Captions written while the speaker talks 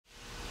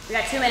We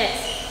got 2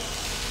 minutes.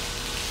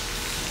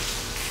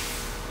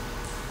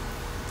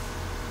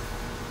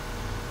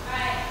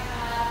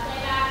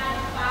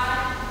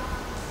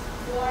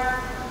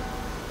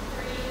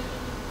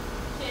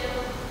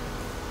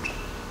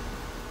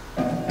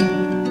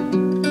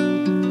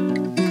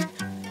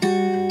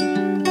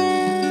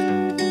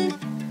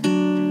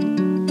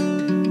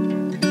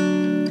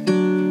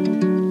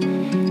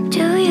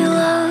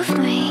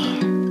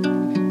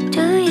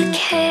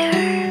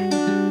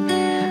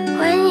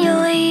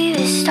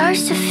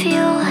 Starts to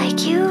feel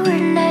like you were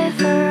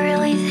never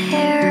really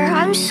there.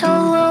 I'm so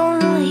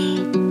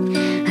lonely,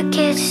 I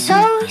get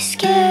so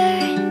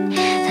scared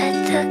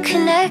that the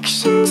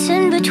connections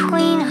in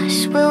between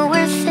us will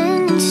wear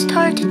thin and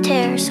start to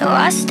tear. So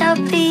I stop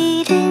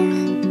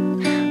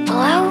beating, pull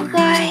out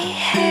my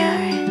hair,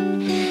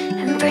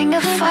 and bring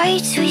up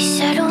fights we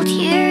settled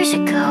years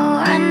ago.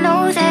 I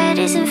know that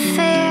isn't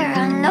fair.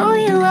 I know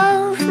you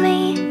love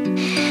me,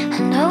 I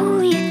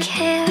know you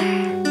care.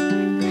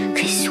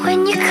 Cause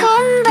when you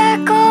come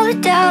back, all the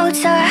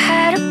doubts I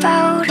had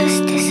about us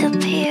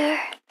disappear.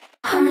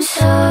 I'm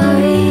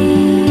sorry,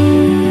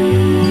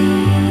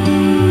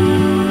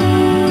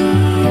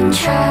 I'm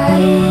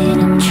trying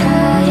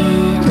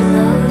to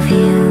love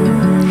you.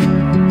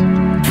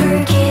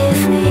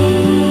 Forgive me,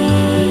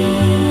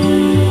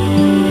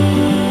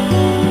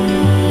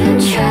 I'm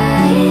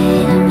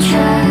trying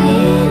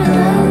to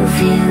love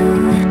you.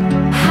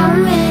 How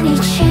many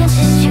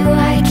chances do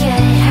I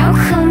get? How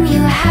come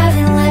you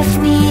haven't left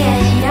me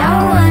yet? I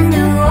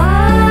wonder why.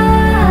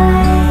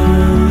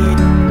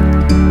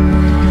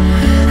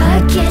 I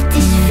get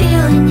this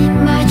feeling in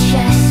my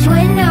chest.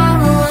 When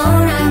I'm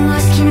alone, I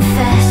must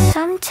confess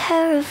I'm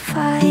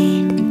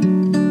terrified.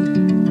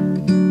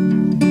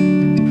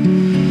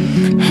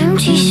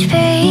 Empty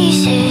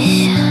spaces,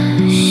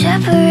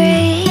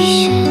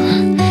 separation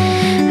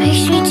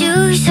makes me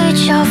do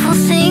such awful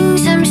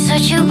things. I'm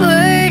such a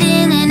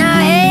burden and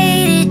I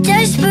hate it.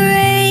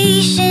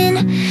 Desperation,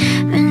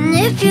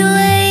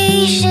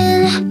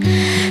 manipulation,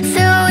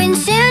 throwing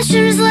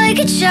tantrums like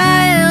a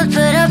child.